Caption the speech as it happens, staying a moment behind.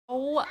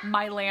Oh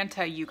my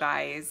Lanta, you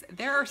guys.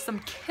 There are some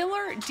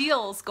killer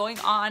deals going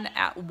on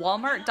at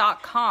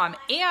Walmart.com.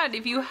 And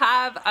if you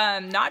have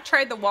not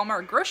tried the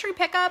Walmart grocery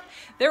pickup,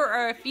 there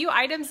are a few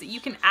items that you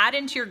can add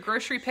into your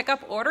grocery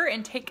pickup order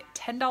and take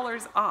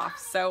 $10 off.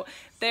 So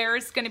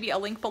there's going to be a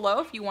link below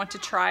if you want to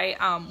try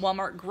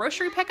Walmart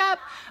grocery pickup.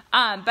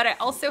 But I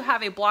also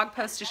have a blog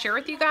post to share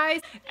with you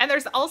guys. And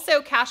there's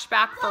also cash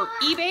back for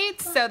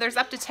ebates. So there's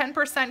up to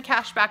 10%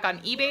 cash back on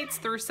ebates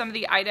through some of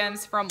the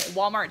items from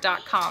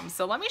Walmart.com.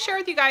 So let me share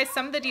with you guys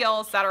some of the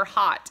deals that are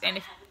hot. And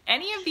if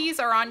any of these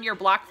are on your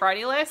Black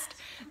Friday list,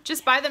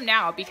 just buy them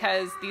now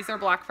because these are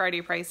Black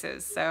Friday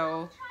prices.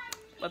 So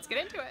let's get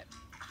into it.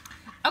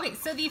 Okay,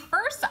 so the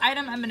first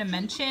item I'm going to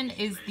mention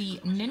is the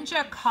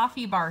Ninja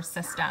Coffee Bar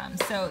System.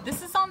 So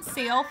this is on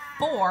sale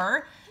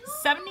for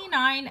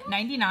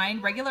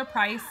 $79.99. Regular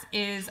price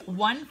is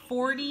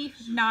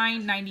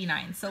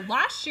 $149.99. So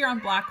last year on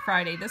Black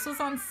Friday, this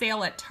was on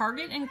sale at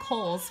Target and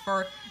Kohl's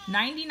for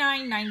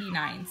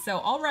 $99.99. So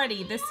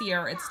already this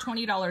year, it's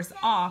 $20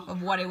 off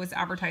of what it was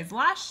advertised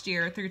last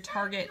year through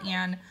Target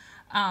and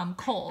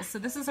Kohl's. So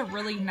this is a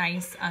really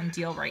nice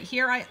deal right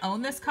here. I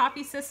own this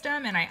coffee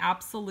system and I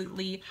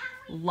absolutely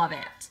love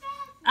it.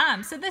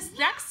 So this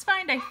next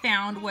find I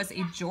found was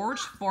a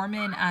George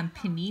Foreman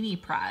panini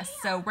press.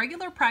 So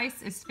regular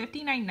price is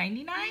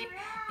 $59.99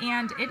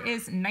 and it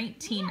is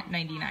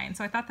 $19.99.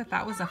 So I thought that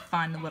that was a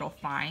fun little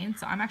find.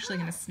 So I'm actually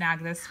going to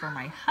snag this for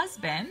my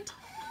husband.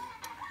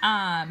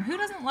 Who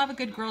doesn't love a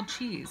good grilled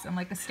cheese and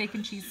like a steak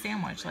and cheese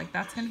sandwich? Like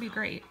that's going to be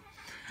great.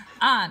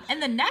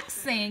 And the next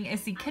thing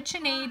is the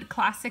KitchenAid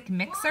Classic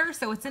Mixer.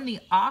 So it's in the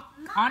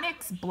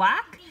Onyx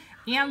Black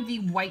and the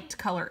white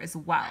color as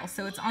well.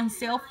 So it's on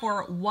sale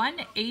for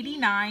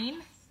 $189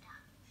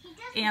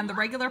 and the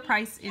regular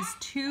price is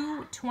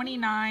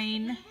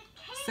 $229.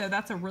 So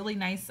that's a really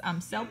nice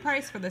sale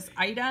price for this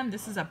item.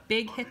 This is a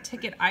big hit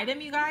ticket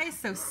item, you guys,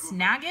 so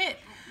snag it.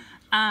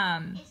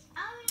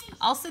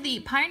 Also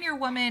the Pioneer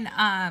Woman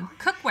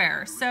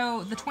cookware.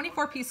 So the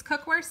 24-piece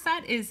cookware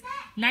set is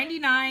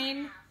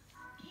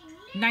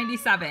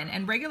 $99.97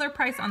 and regular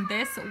price on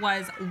this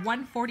was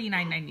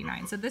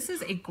 $149.99. So this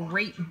is a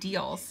great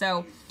deal.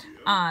 So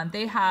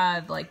they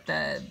have like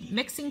the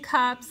mixing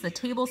cups, the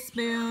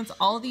tablespoons,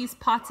 all these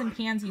pots and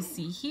pans you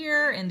see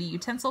here, and the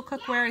utensil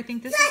cookware. I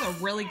think this is a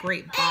really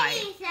great buy.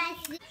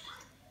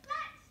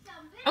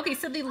 Okay,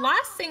 so the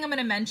last thing I'm going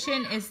to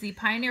mention is the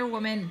Pioneer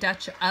Woman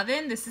Dutch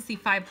Oven. This is the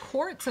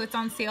 5-quart, so it's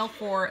on sale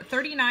for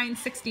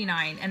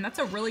 $39.69, and that's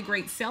a really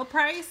great sale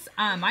price.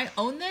 I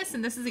own this,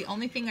 and this is the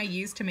only thing I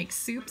use to make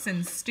soups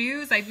and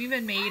stews. I've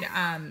even made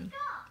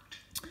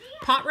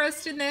pot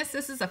roast in this.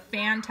 This is a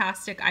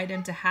fantastic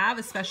item to have,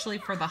 especially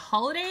for the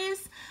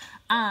holidays.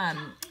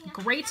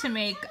 Great to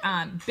make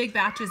big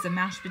batches of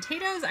mashed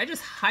potatoes. I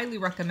just highly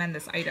recommend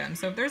this item.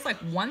 So if there's like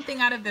one thing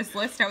out of this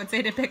list I would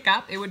say to pick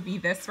up, it would be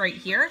this right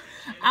here.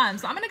 So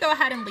I'm going to go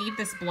ahead and leave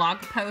this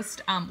blog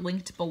post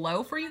linked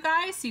below for you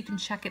guys so you can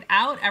check it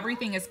out.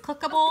 Everything is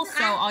clickable,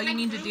 so all you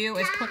need to do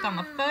is click on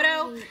the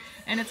photo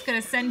and it's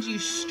going to send you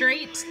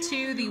straight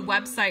to the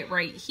website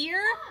right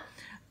here.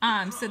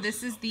 So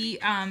this is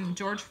the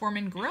George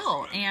Foreman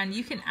grill, and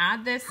you can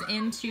add this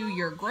into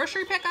your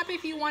grocery pickup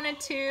if you wanted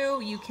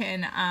to. You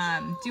can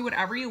do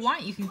whatever you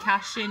want. You can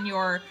cash in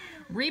your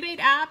rebate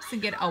apps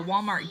and get a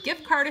Walmart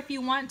gift card if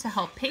you want to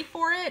help pay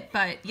for it.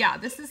 But yeah,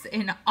 this is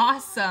an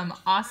awesome,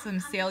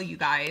 awesome sale, you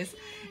guys.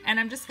 And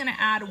I'm just going to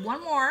add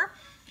one more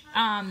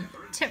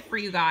tip for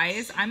you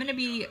guys. I'm going to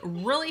be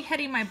really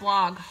hitting my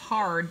blog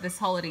hard this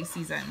holiday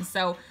season.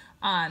 So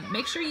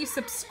make sure you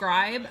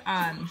subscribe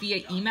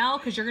via email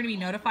because you're going to be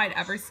notified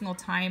every single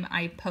time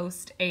I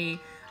post a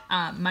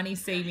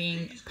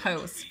money-saving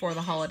post for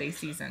the holiday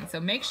season.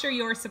 So make sure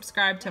you're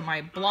subscribed to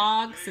my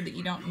blog so that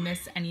you don't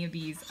miss any of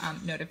these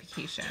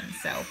notifications.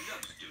 So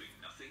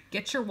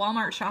get your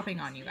Walmart shopping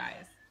on, you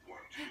guys.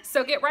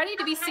 So get ready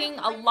to be seeing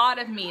a lot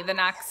of me the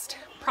next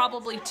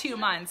probably 2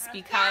 months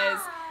because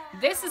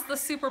this is the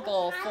Super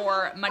Bowl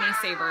for money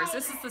savers.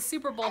 This is the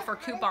Super Bowl for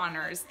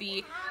couponers.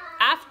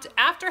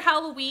 After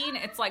Halloween,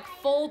 it's like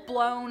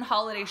full-blown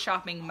holiday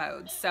shopping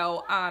mode.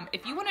 So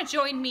if you want to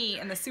join me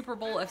in the Super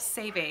Bowl of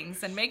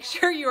savings, then make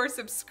sure you are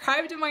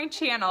subscribed to my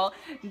channel,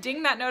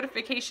 ding that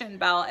notification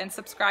bell, and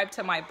subscribe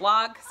to my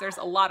blog because there's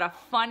a lot of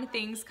fun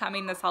things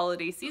coming this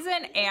holiday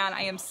season, and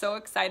I am so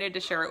excited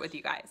to share it with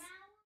you guys.